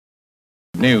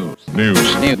News. New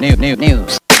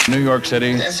York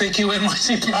City. The FAQ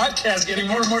NYC podcast getting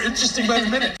more and more interesting by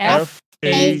the minute.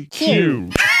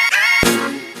 FAQ.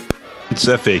 It's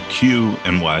FAQ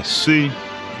NYC.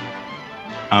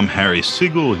 I'm Harry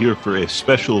Siegel here for a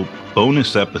special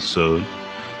bonus episode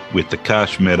with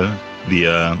Akash Mehta,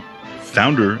 the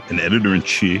founder and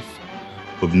editor-in-chief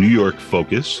of New York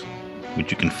Focus,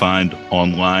 which you can find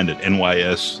online at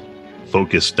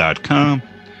nysfocus.com,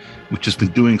 which has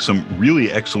been doing some really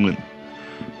excellent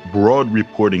broad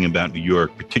reporting about New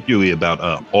York, particularly about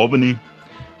Albany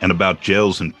and about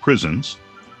jails and prisons,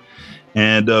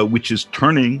 and which is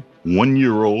turning 1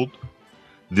 year old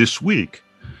this week.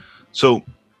 So,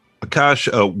 Akash,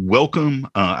 welcome.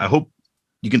 I hope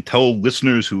you can tell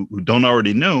listeners who don't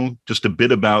already know just a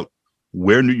bit about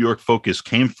where New York Focus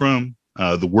came from,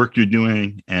 the work you're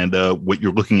doing, and what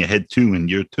you're looking ahead to in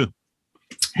year two.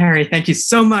 Harry, thank you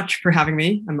so much for having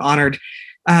me. I'm honored.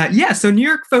 So New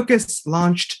York Focus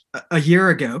launched a year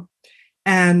ago,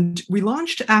 and we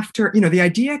launched after, the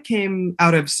idea came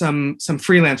out of some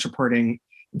freelance reporting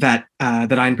that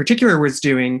I in particular was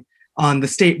doing on the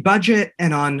state budget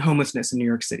and on homelessness in New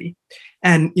York City.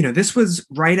 And, this was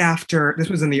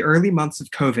in the early months of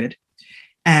COVID,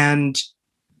 and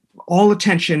all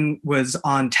attention was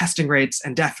on testing rates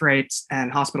and death rates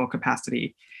and hospital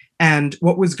capacity. And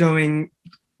what was going,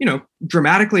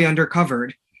 dramatically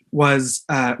undercovered was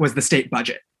the state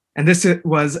budget. And this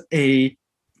was I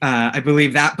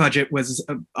believe that budget was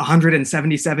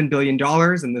 $177 billion,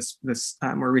 and this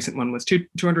more recent one was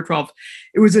 212.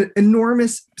 It was an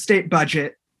enormous state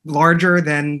budget, larger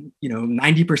than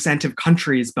 90% of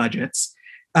countries' budgets,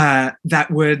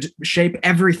 that would shape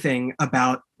everything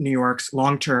about New York's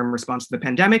long-term response to the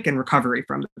pandemic and recovery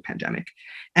from the pandemic.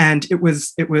 And it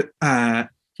was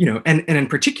and in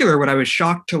particular, what I was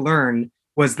shocked to learn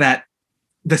was that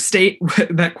the state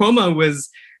that Cuomo was,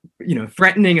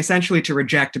 threatening essentially to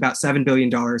reject about $7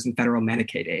 billion in federal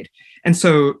Medicaid aid. And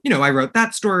so, I wrote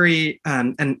that story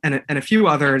and a few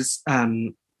others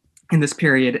in this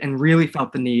period, and really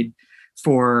felt the need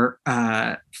for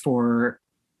a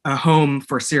home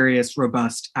for serious,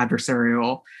 robust,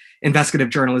 adversarial, investigative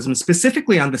journalism,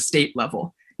 specifically on the state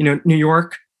level. New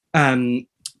York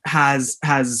has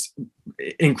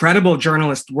incredible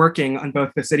journalists working on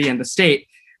both the city and the state.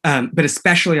 But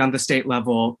especially on the state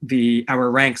level, our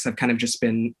ranks have kind of just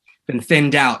been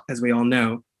thinned out, as we all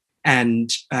know,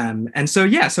 and so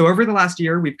over the last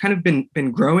year we've kind of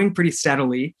been growing pretty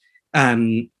steadily.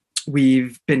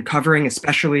 We've been covering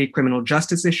especially criminal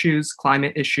justice issues,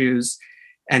 climate issues,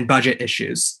 and budget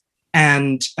issues,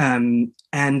 and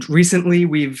recently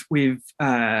we've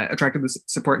attracted the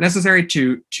support necessary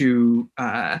to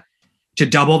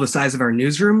double the size of our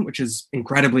newsroom, which is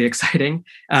incredibly exciting.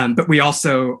 But we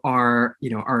also are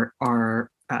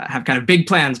have kind of big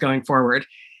plans going forward.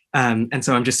 And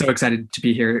so I'm just so excited to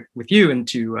be here with you and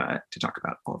to talk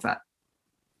about all of that.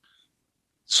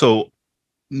 So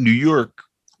New York,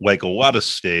 like a lot of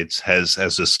states, has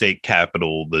a state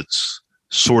capital that's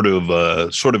sort of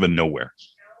a nowhere.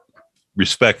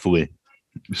 Respectfully,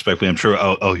 I'm sure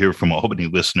I'll hear from Albany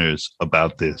listeners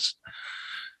about this.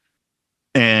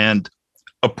 And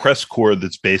a press corps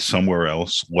that's based somewhere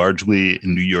else, largely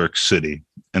in New York City.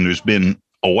 And there's been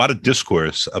a lot of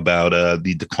discourse about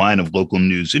the decline of local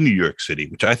news in New York City,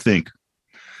 which I think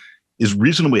is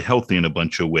reasonably healthy in a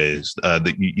bunch of ways.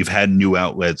 That you've had new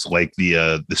outlets like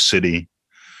the City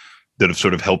that have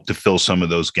sort of helped to fill some of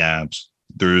those gaps.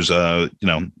 There's, the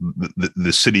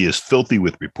city is filthy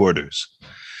with reporters.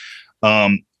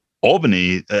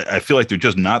 Albany, I feel like there's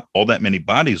just not all that many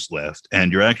bodies left,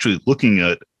 and you're actually looking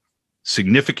at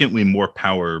significantly more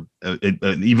power,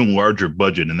 an even larger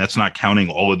budget, and that's not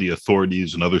counting all of the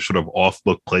authorities and other sort of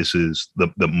off-book places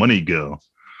the money go.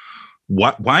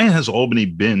 Why has Albany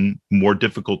been more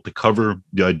difficult to cover?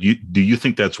 Do you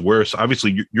think that's worse?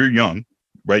 Obviously, you're young,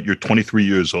 right? You're 23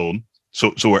 years old,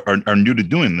 so are new to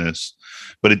doing this,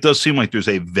 but it does seem like there's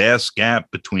a vast gap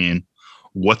between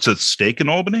what's at stake in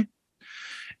Albany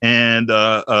and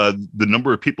the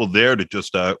number of people there to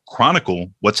just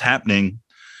chronicle what's happening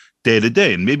day to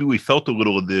day. And maybe we felt a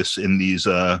little of this in these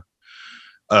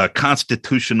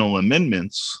constitutional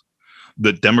amendments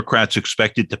that Democrats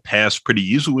expected to pass pretty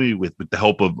easily with the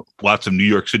help of lots of New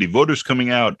York City voters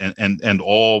coming out, and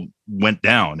all went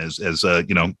down as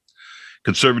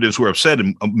conservatives were upset.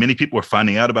 And many people are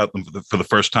finding out about them for the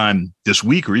first time this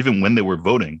week, or even when they were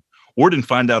voting, or didn't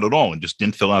find out at all and just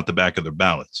didn't fill out the back of their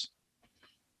ballots.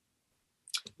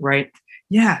 Right.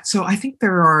 Yeah. So I think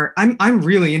I'm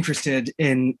really interested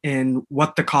in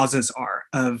what the causes are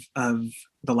of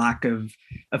the lack of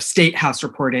state house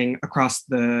reporting across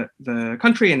the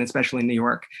country, and especially in New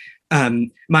York.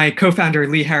 My co-founder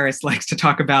Lee Harris likes to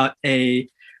talk about a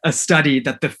study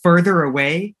that the further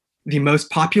away the most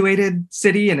populated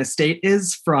city in a state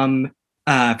is from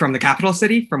the capital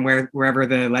city, from wherever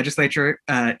the legislature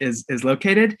is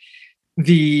located,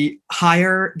 the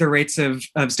higher the rates of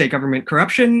state government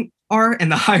corruption are,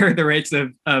 and the higher the rates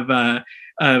of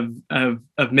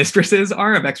mistresses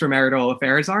are, of extramarital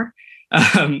affairs are,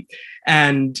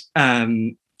 and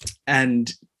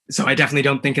so I definitely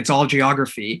don't think it's all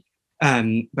geography.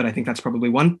 But I think that's probably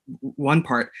one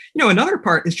part. Another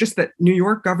part is just that New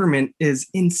York government is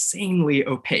insanely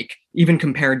opaque, even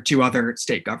compared to other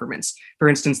state governments. For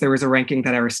instance, there was a ranking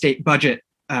that our state budget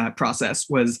process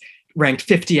was ranked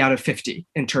 50 out of 50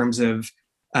 in terms of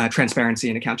transparency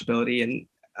and accountability and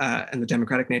the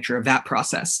democratic nature of that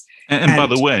process. And by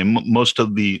the way, much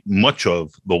of the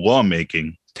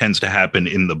lawmaking tends to happen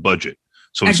in the budget.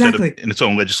 So instead of in its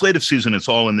own legislative season, it's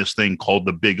all in this thing called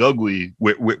the Big Ugly,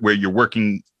 where you're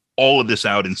working all of this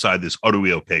out inside this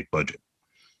utterly opaque budget.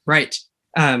 Right.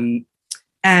 And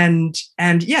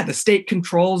the state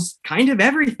controls kind of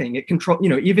everything. It controls,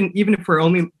 even if we're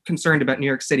only concerned about New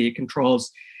York City, it controls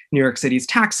New York City's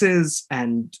taxes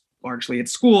and largely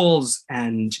its schools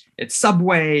and its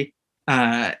subway.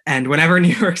 And whenever New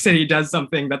York City does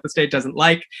something that the state doesn't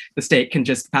like, the state can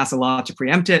just pass a law to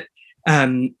preempt it.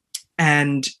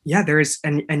 And yet there is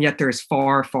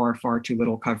far, far, far too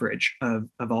little coverage of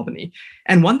Albany.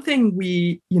 And one thing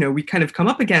we kind of come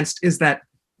up against is that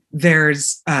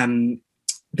there's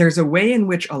a way in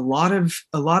which a lot of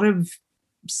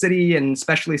city and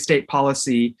especially state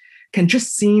policy can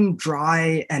just seem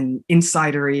dry and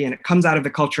insidery, and it comes out of the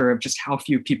culture of just how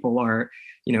few people are,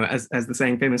 as the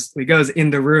saying famously goes, in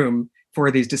the room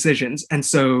for these decisions. And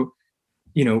so,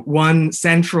 one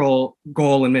central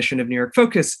goal and mission of New York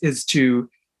Focus is to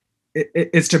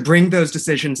bring those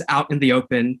decisions out in the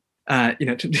open.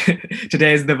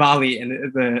 Today is Diwali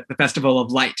and the Festival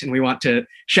of Light, and we want to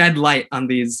shed light on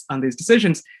these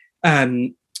decisions,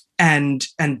 and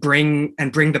bring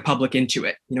the public into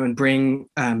it, and bring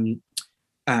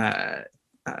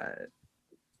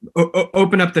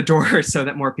open up the door so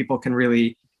that more people can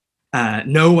really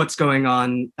know what's going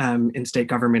on in state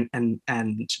government and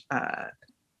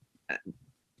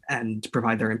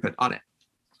provide their input on it.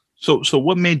 So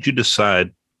what made you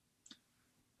decide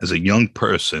as a young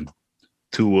person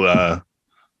to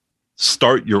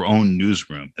start your own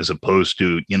newsroom as opposed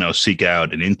to, seek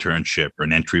out an internship or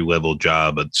an entry-level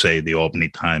job at, say, the Albany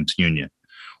Times Union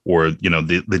or,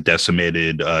 the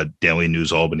decimated Daily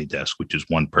News Albany desk, which is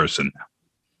one person now?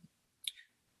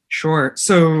 Sure.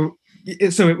 So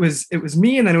it was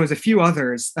me, and then it was a few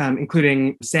others,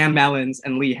 including Sam Mellons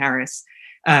and Lee Harris,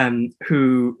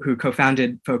 who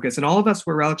co-founded Focus, and all of us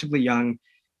were relatively young.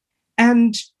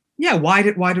 And why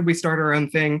did we start our own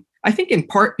thing? I think in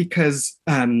part because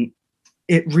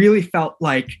it really felt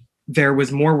like there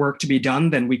was more work to be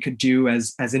done than we could do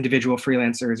as individual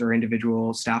freelancers or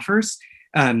individual staffers.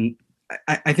 I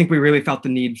think we really felt the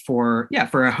need for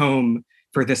a home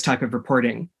for this type of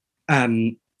reporting.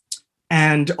 And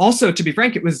also, to be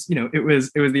frank, it was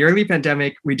the early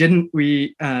pandemic.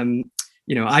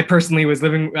 I personally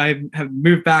I have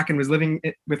moved back and was living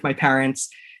with my parents,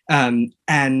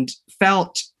 and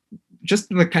felt just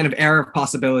the kind of air of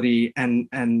possibility and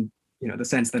the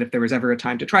sense that if there was ever a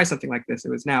time to try something like this, it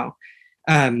was now.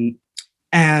 And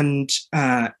it's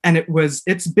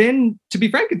been, to be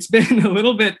frank, it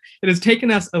has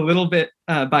taken us a little bit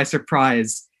by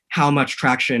surprise how much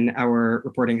traction our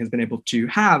reporting has been able to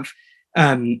have.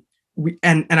 And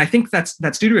I think that's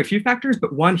due to a few factors,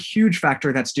 but one huge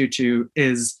factor that's due to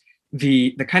is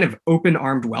the kind of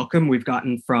open-armed welcome we've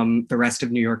gotten from the rest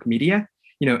of New York media.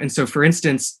 And so, for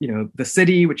instance, the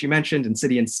City, which you mentioned, and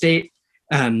City and State,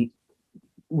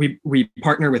 we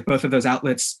partner with both of those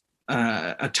outlets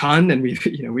a ton, and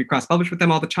we cross-publish with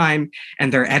them all the time,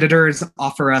 and their editors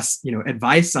offer us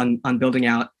advice on building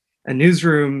out a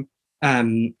newsroom.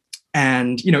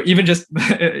 And even just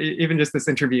this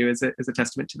interview is a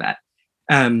testament to that.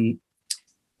 And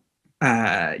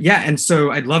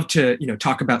so I'd love to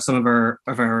talk about some of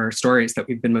our stories that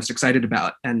we've been most excited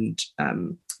about, and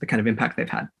the kind of impact they've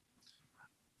had.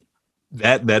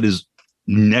 That is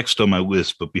next on my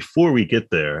list, but before we get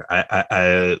there,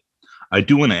 I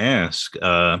do want to ask: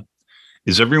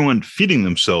 is everyone feeding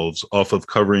themselves off of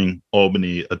covering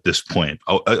Albany at this point?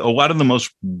 A lot of the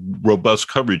most robust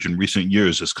coverage in recent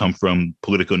years has come from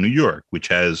Politico New York, which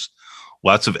has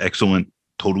lots of excellent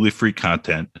totally free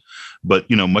content. But,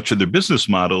 much of their business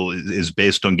model is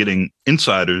based on getting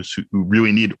insiders who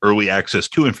really need early access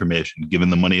to information,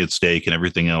 given the money at stake and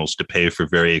everything else, to pay for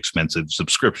very expensive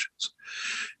subscriptions.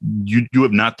 You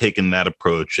have not taken that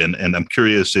approach. And I'm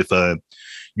curious if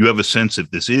you have a sense if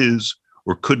this is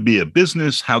or could be a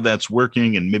business, how that's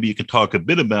working. And maybe you can talk a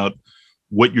bit about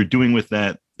what you're doing with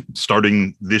that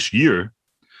starting this year,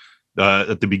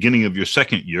 at the beginning of your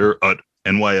second year at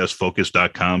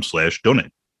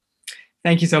nysfocus.com/donate.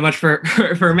 Thank you so much for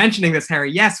mentioning this,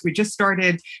 Harry. Yes, we just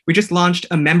launched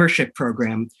a membership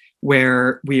program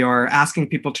where we are asking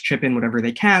people to chip in whatever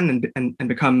they can and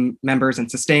become members and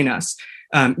sustain us.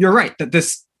 You're right that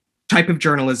this type of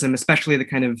journalism, especially the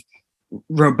kind of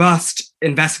robust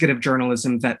investigative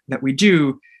journalism that we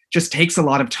do, just takes a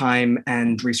lot of time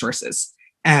and resources.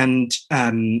 And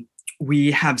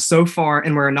we have so far,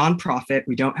 and we're a nonprofit.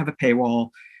 We don't have a paywall.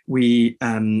 We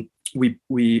put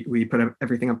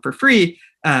everything up for free,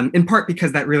 in part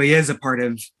because that really is a part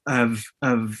of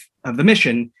the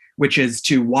mission, which is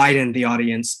to widen the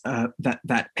audience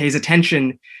that pays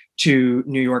attention to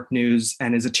New York news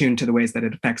and is attuned to the ways that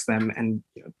it affects them, and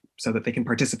so that they can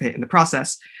participate in the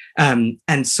process.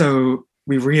 And so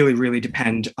we really, really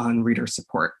depend on reader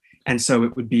support. And so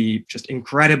it would be just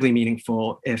incredibly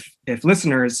meaningful if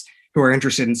listeners who are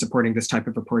interested in supporting this type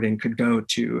of reporting could go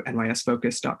to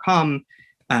nysfocus.com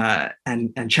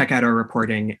and check out our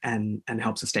reporting and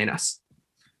help sustain us.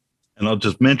 And I'll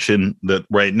just mention that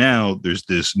right now there's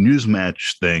this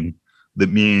Newsmatch thing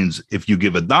that means if you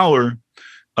give $1,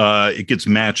 it gets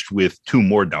matched with $2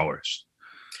 more.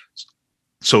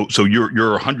 So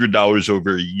your $100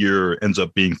 over a year ends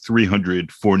up being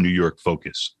 $300 for New York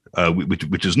Focus,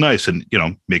 which is nice and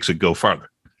makes it go farther.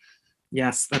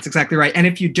 Yes, that's exactly right. And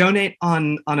if you donate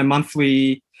on a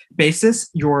monthly basis,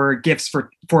 your gifts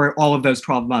for all of those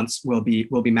 12 months will be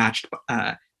matched,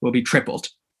 will be tripled.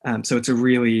 So it's a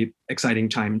really exciting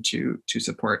time to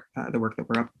support the work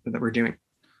that we're doing.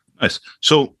 Nice.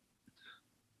 So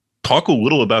talk a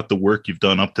little about the work you've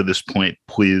done up to this point,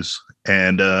 please.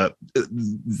 And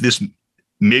this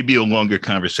may be a longer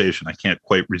conversation. I can't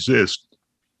quite resist.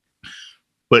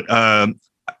 But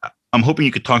I'm hoping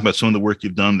you could talk about some of the work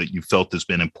you've done that you felt has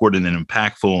been important and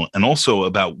impactful, and also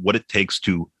about what it takes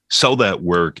to sell that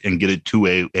work and get it to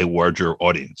a larger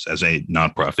audience as a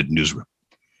nonprofit newsroom.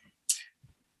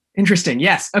 Interesting.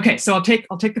 Yes. Okay. So I'll take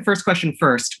the first question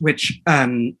first, which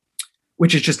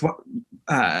is just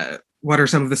what are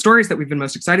some of the stories that we've been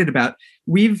most excited about.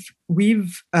 We've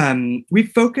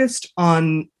focused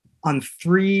on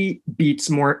 3 beats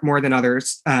more than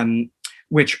others,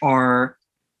 which are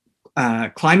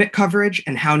climate coverage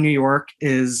and how New York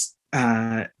is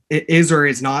or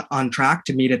is not on track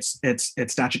to meet its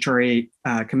statutory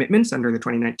commitments under the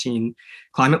 2019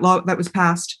 climate law that was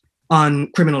passed.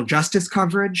 On criminal justice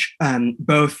coverage,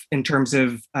 both in terms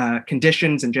of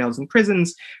conditions in jails and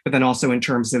prisons, but then also in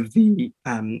terms of the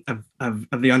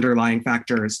underlying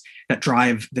factors that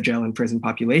drive the jail and prison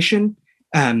population,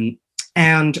 and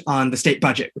on the state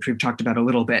budget, which we've talked about a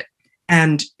little bit.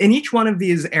 And in each one of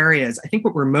these areas, I think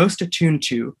what we're most attuned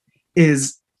to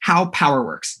is how power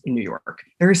works in New York.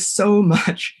 There is so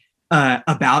much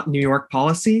about New York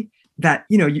policy that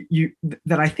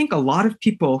that I think a lot of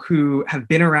people who have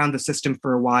been around the system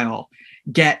for a while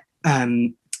get a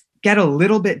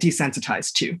little bit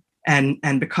desensitized to,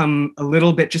 and become a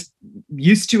little bit just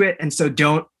used to it, and so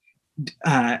don't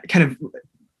have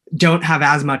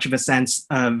as much of a sense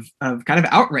of kind of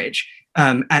outrage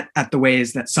at the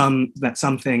ways that some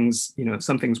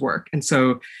things work. And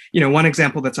so one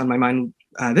example that's on my mind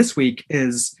this week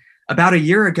is about a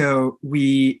year ago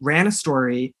we ran a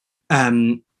story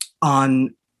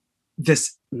on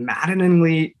this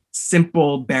maddeningly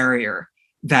simple barrier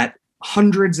that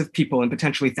hundreds of people and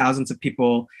potentially thousands of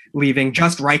people leaving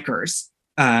just Rikers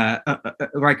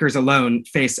alone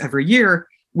face every year,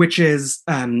 which is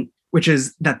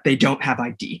that they don't have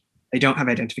ID, they don't have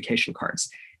identification cards.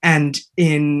 And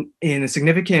in a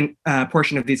significant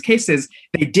portion of these cases,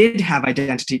 they did have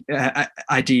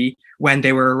ID when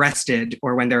they were arrested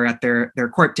or when they're at their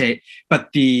court date,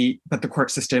 but the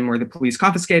court system or the police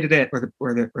confiscated it,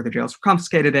 or the jails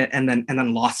confiscated it, and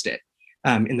then lost it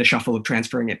in the shuffle of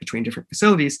transferring it between different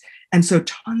facilities. And so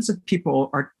tons of people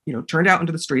are turned out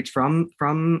into the streets from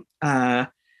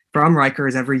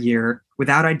Rikers every year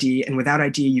without ID, and without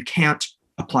ID you can't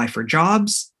apply for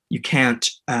jobs. You can't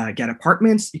get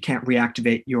apartments. You can't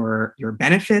reactivate your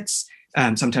benefits.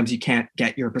 Sometimes you can't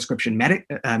get your prescription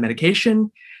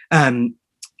medication. And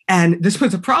this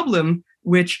was a problem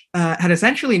which had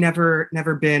essentially never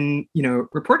been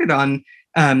reported on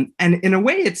And in a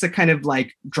way, it's a kind of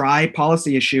like dry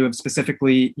policy issue of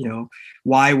specifically,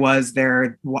 why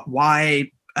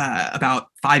about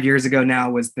 5 years ago now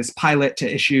was this pilot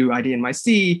to issue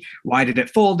ID-NYC? Why did it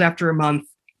fold after a month?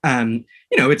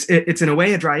 It's in a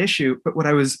way a dry issue. But what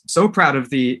I was so proud of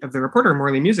the reporter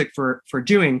Morley Music for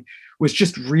doing was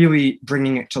just really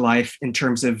bringing it to life in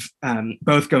terms of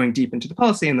both going deep into the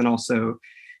policy and then also,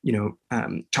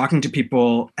 talking to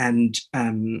people and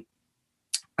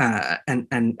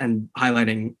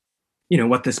highlighting,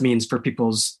 what this means for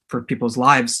people's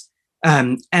lives.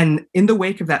 And in the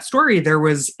wake of that story, there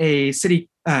was a city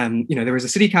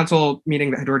council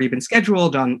meeting that had already been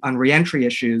scheduled on reentry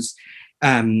issues.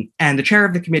 And the chair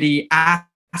of the committee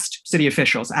asked city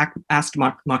officials, asked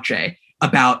Mokche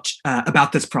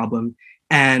about this problem.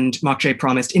 And Mokche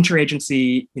promised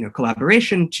interagency,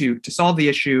 collaboration to solve the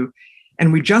issue.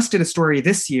 And we just did a story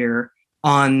this year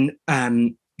on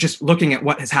just looking at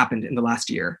what has happened in the last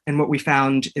year. And what we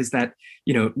found is that,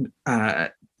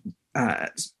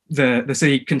 the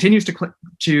city continues to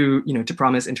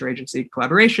promise interagency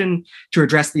collaboration to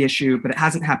address the issue, but it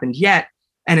hasn't happened yet.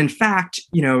 And in fact,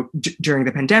 during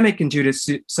the pandemic and due to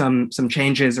some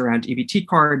changes around EBT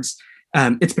cards,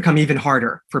 it's become even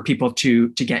harder for people to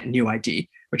get new ID,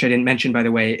 which I didn't mention, by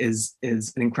the way, is an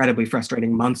incredibly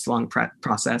frustrating months-long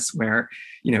process where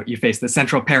you face the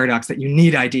central paradox that you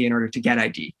need ID in order to get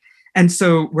ID. And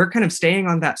so we're kind of staying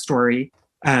on that story.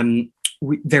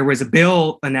 There was a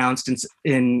bill announced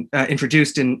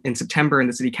introduced in September in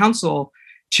the city council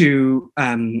to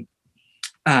take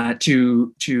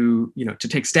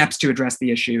steps to address the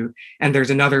issue. And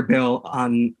there's another bill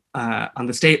on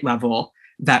the state level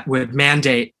that would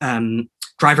mandate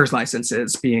driver's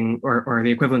licenses being, or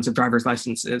the equivalents of driver's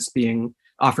licenses being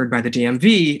offered by the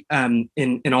DMV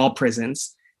in all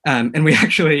prisons. And we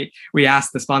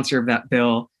asked the sponsor of that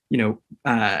bill,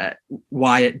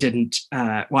 why it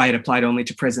applied only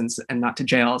to prisons and not to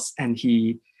jails. And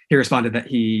he responded that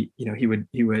he would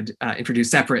introduce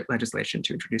separate legislation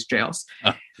to introduce jails.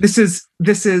 This is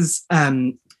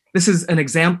an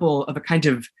example of a kind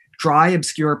of dry,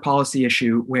 obscure policy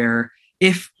issue where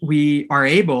if we are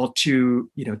able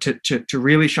to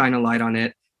really shine a light on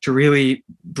it, to really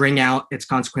bring out its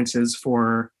consequences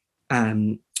for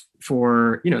some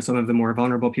of the more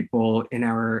vulnerable people in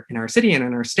our city and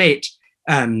in our state,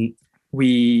 I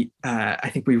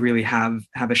think we really have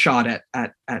a shot at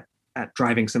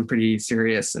driving some pretty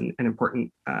serious and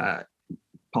important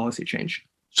policy change.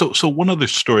 So one other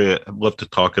story I'd love to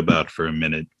talk about for a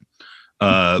minute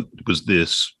was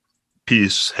this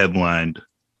piece headlined,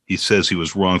 "He says he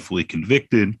was wrongfully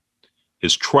convicted.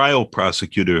 His trial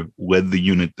prosecutor led the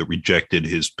unit that rejected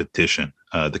his petition,"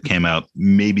 that came out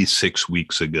maybe 6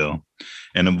 weeks ago,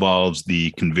 and involves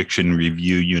the conviction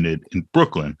review unit in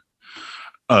Brooklyn,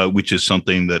 which is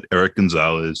something that Eric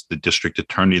Gonzalez, the district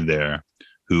attorney there,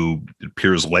 who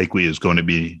appears likely is going to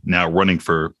be now running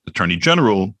for attorney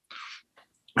general,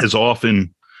 has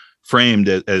often framed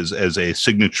as a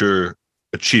signature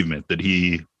achievement that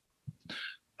he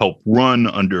helped run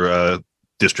under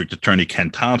District Attorney Ken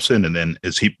Thompson, and then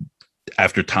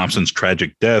after Thompson's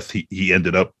tragic death, he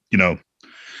ended up,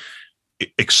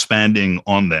 expanding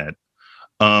on that.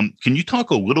 Can you talk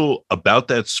a little about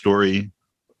that story,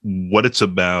 what it's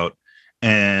about,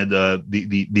 and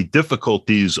the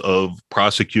difficulties of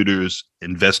prosecutors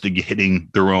investigating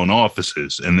their own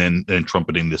offices, and then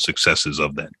trumpeting the successes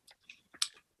of that?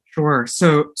 Sure.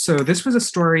 So this was a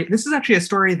story. This is actually a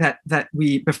story that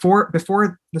we before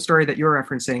the story that you're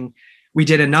referencing, we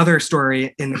did another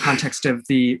story in the context of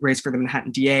the race for the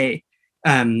Manhattan DA,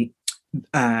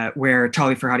 where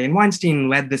Tali Farhadian Weinstein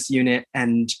led this unit,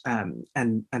 and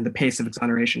the pace of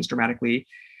exonerations dramatically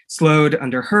slowed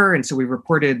under her, and so we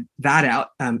reported that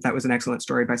out. That was an excellent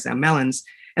story by Sam Mellons,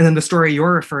 and then the story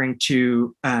you're referring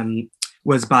to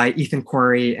was by Ethan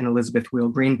Corey and Elizabeth Wheel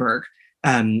Greenberg.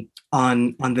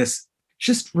 On this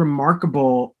just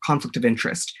remarkable conflict of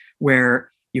interest,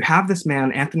 where you have this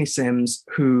man, Anthony Sims,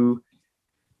 who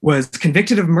was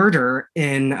convicted of murder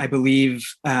in, I believe,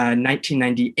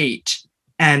 1998,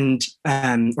 and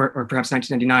or perhaps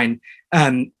 1999,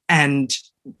 and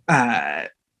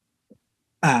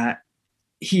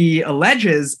he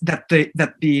alleges that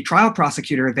the trial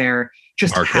prosecutor there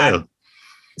just Mark Hale.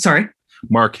 Sorry,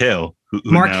 Mark Hale.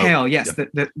 Mark Hale, yes, yeah.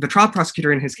 The trial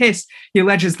prosecutor in his case, he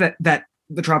alleges that the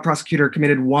trial prosecutor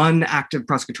committed one act of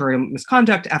prosecutorial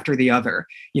misconduct after the other,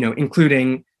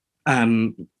 including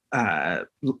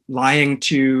lying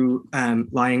to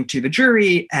the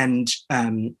jury and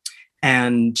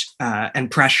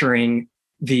pressuring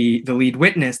the lead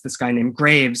witness, this guy named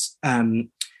Graves,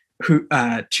 who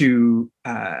to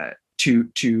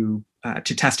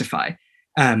to testify.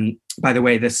 By the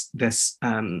way,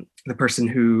 the person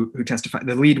who testified,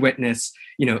 the lead witness,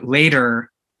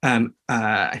 later,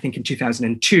 I think in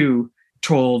 2002,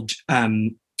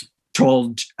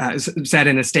 said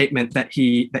in a statement that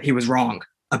he was wrong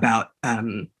about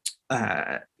the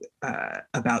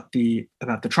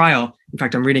trial. In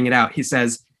fact, I'm reading it out. He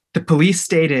says, "The police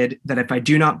stated that if I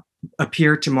do not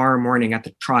appear tomorrow morning at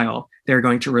the trial, they're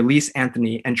going to release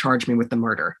Anthony and charge me with the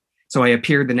murder. So I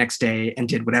appeared the next day and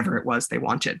did whatever it was they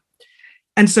wanted."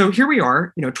 And so here we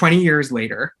are, 20 years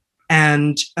later,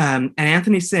 and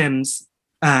Anthony Sims,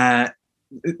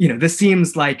 this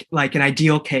seems like an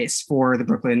ideal case for the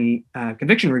Brooklyn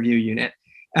Conviction Review Unit.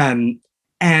 And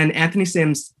Anthony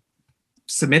Sims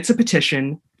submits a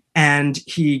petition, and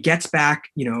he gets back,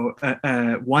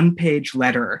 a one-page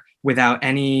letter without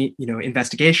any,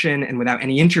 investigation and without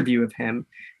any interview of him,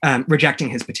 rejecting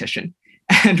his petition.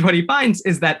 And what he finds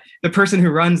is that the person who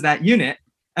runs that unit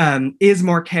is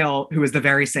Mark Hale, who is the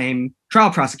very same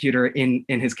trial prosecutor in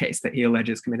his case that he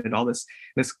alleges committed all this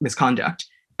misconduct.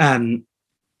 And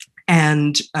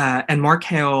Mark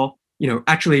Hale,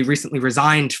 actually recently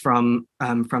resigned from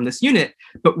this unit.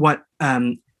 But what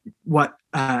a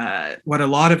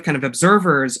lot of kind of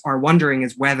observers are wondering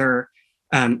is whether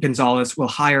Gonzalez will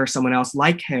hire someone else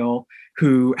like Hale,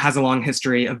 who has a long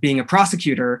history of being a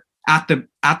prosecutor at the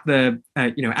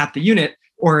unit,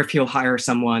 or if he'll hire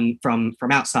someone from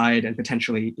outside and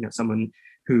potentially someone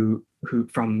who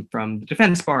from the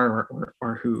defense bar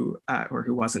or who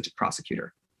wasn't a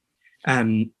prosecutor.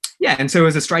 And so it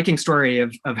was a striking story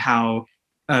of how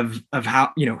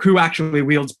who actually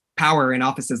wields power in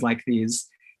offices like these,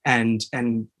 and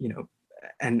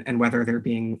whether they're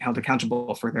being held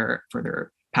accountable for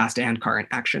their past and current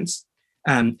actions.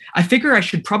 I figure I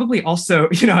should probably also,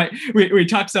 we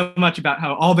talked so much about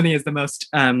how Albany is the most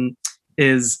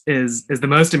is the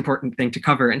most important thing to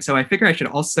cover, and so I figure I should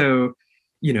also,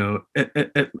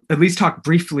 at least talk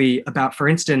briefly about, for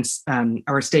instance,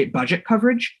 our state budget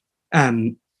coverage.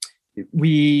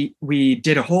 We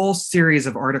did a whole series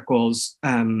of articles,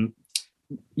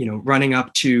 running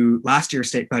up to last year's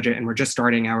state budget, and we're just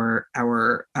starting our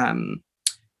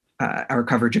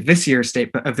coverage of this year's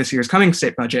coming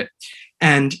state budget.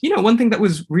 And one thing that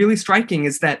was really striking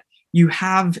is that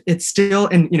it's still,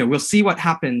 and we'll see what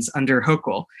happens under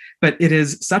Hochul, but it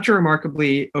is such a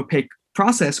remarkably opaque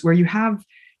process where you have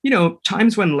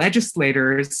times when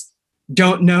legislators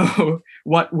don't know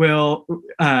what they'll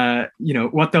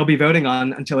be voting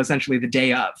on until essentially the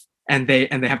day of, and they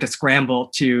have to scramble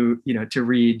to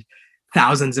read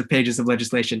thousands of pages of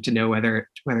legislation to know whether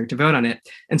to vote on it.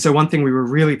 And so one thing we were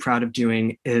really proud of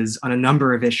doing is, on a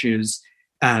number of issues,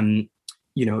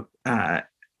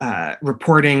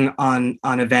 reporting on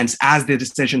events as the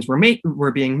decisions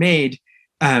were being made,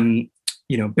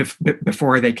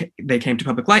 before they came to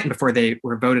public light and before they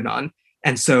were voted on.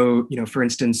 And so, for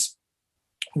instance,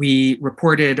 we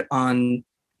reported on,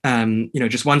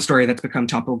 just one story that's become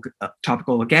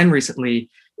topical again recently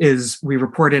is we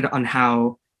reported on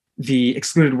how the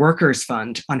Excluded Workers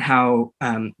Fund, on how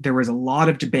there was a lot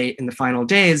of debate in the final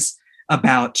days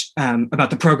about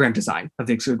the program design of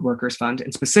the Excluded Workers Fund,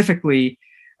 and specifically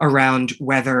around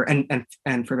whether,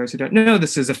 and for those who don't know,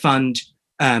 this is a fund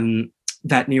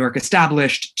that New York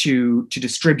established to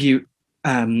distribute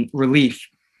relief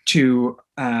to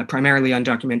primarily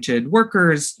undocumented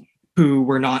workers who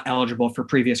were not eligible for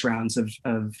previous rounds of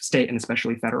state and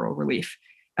especially federal relief.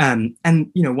 One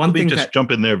thing just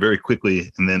jump in there very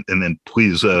quickly, and then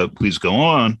please go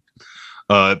on.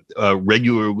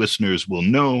 Regular listeners will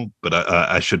know, but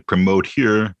I should promote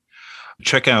here.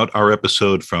 Check out our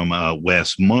episode from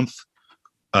last month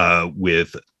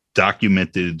with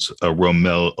Documented's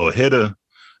Romel Ojeda,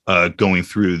 going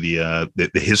through the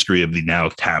history of the now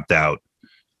tapped out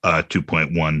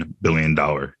 $2.1 billion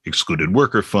excluded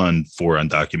worker fund for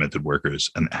undocumented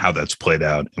workers, and how that's played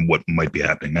out and what might be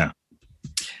happening now.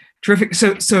 Terrific.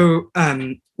 So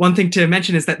one thing to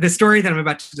mention is that the story that I'm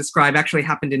about to describe actually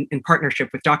happened in partnership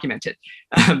with Documented.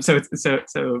 So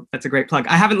that's a great plug.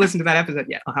 I haven't listened to that episode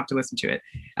yet. I'll have to listen to it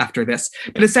after this.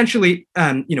 But essentially,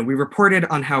 we reported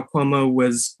on how Cuomo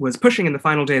was pushing in the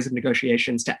final days of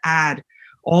negotiations to add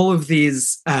all of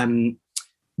these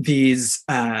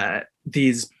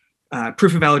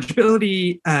proof of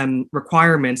eligibility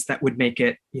requirements that would make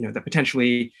it, that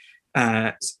potentially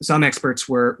some experts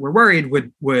were worried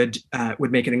would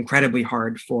make it incredibly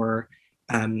hard for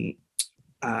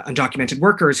undocumented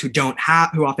workers who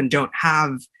often don't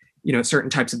have certain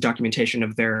types of documentation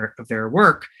of their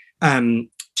work to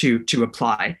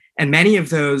apply. And many of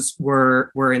those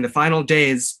were in the final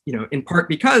days, in part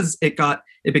because it got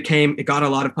a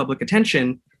lot of public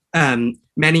attention.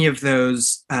 Many of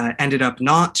those ended up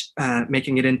not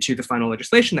making it into the final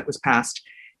legislation that was passed.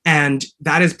 And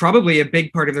that is probably a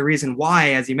big part of the reason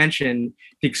why, as you mentioned,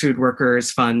 the Food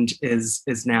Workers Fund is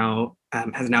now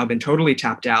has now been totally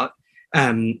tapped out.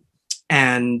 And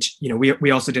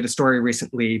we also did a story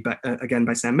recently, but again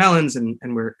by Sam Mellins,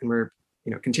 and we're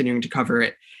continuing to cover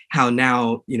it. How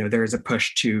now there is a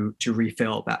push to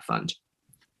refill that fund.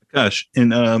 Gosh,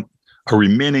 in a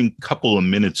remaining couple of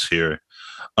minutes here,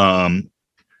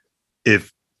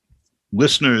 if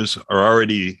listeners are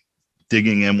already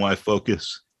digging NY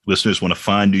Focus, listeners want to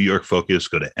find New York Focus,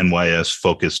 go to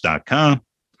nysfocus.com.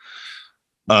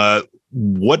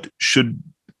 What should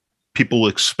people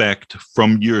expect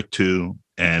from year two?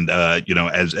 And,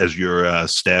 as your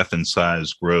staff and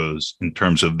size grows in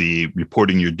terms of the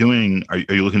reporting you're doing, are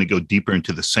you looking to go deeper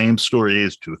into the same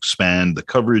stories, to expand the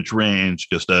coverage range?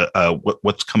 Just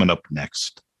what's coming up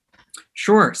next?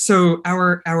 Sure. So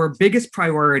our biggest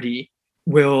priority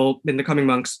will in the coming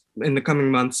months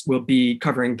will be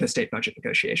covering the state budget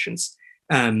negotiations.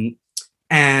 And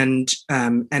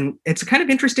it's a kind of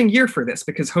interesting year for this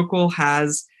because Hochul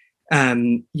has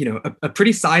a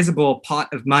pretty sizable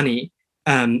pot of money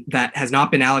that has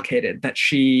not been allocated that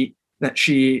she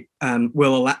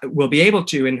will be able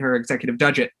to in her executive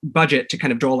budget to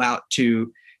kind of dole out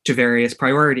to various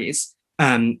priorities.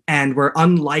 And we're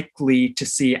unlikely to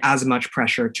see as much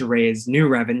pressure to raise new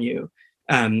revenue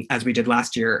as we did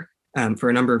last year for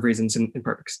a number of reasons. In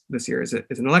part because this year is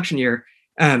an election year,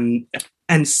 and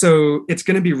so it's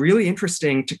going to be really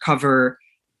interesting to cover,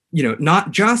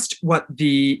 not just what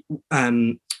the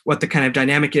kind of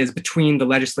dynamic is between the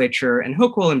legislature and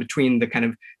Hochul and between the kind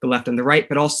of the left and the right,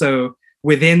 but also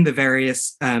within the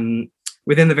various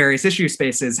issue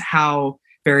spaces, how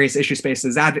various issue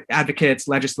spaces advocates,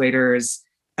 legislators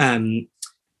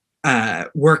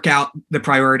work out the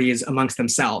priorities amongst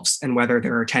themselves and whether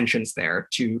there are tensions there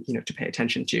to pay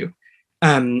attention to.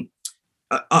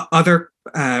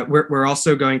 We're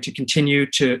also going to continue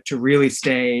to really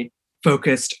stay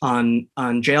focused on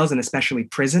jails and especially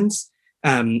prisons.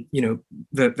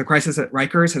 The crisis at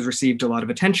Rikers has received a lot of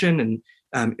attention,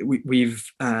 and we've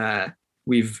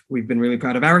been really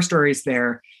proud of our stories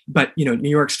there. But New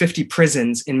York's 50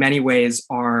 prisons in many ways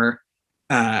are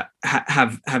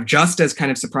have just as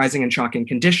kind of surprising and shocking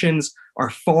conditions, are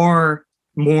far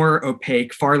more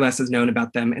opaque, far less is known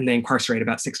about them, and they incarcerate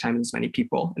about 6 times as many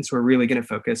people. And so we're really going to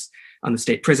focus on the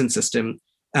state prison system.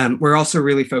 We're also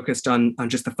really focused on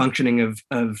just the functioning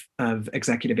of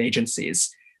executive agencies,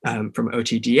 from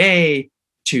OTDA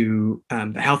to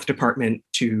the health department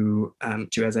to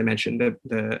as I mentioned,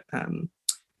 the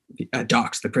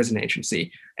DOCS, the prison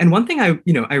agency. And one thing I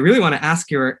really want to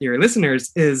ask your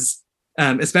listeners is,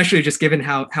 especially just given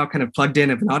how kind of plugged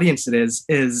in of an audience it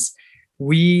is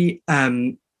we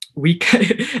depend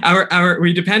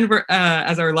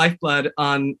as our lifeblood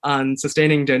on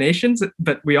sustaining donations,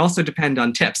 but we also depend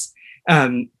on tips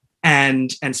and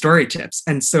story tips.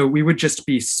 And so we would just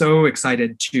be so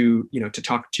excited to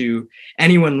talk to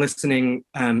anyone listening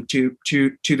to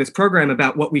this program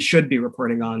about what we should be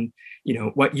reporting on,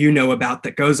 what about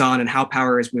that goes on and how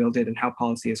power is wielded and how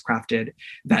policy is crafted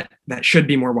that should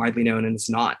be more widely known and it's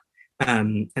not.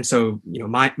 And so,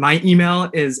 my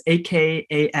email is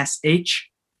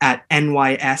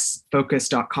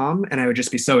akash@nysfocus.com. And I would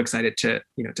just be so excited to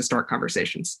start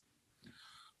conversations.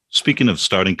 Speaking of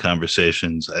starting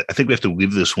conversations, I think we have to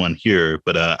leave this one here,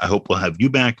 but I hope we'll have you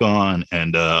back on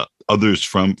and others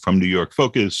from New York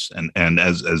Focus and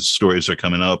as stories are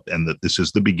coming up, and that this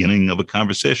is the beginning of a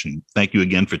conversation. Thank you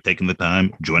again for taking the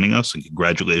time, joining us, and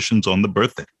congratulations on the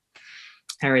birthday.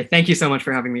 Harry, thank you so much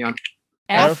for having me on.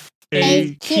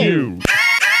 FAQ.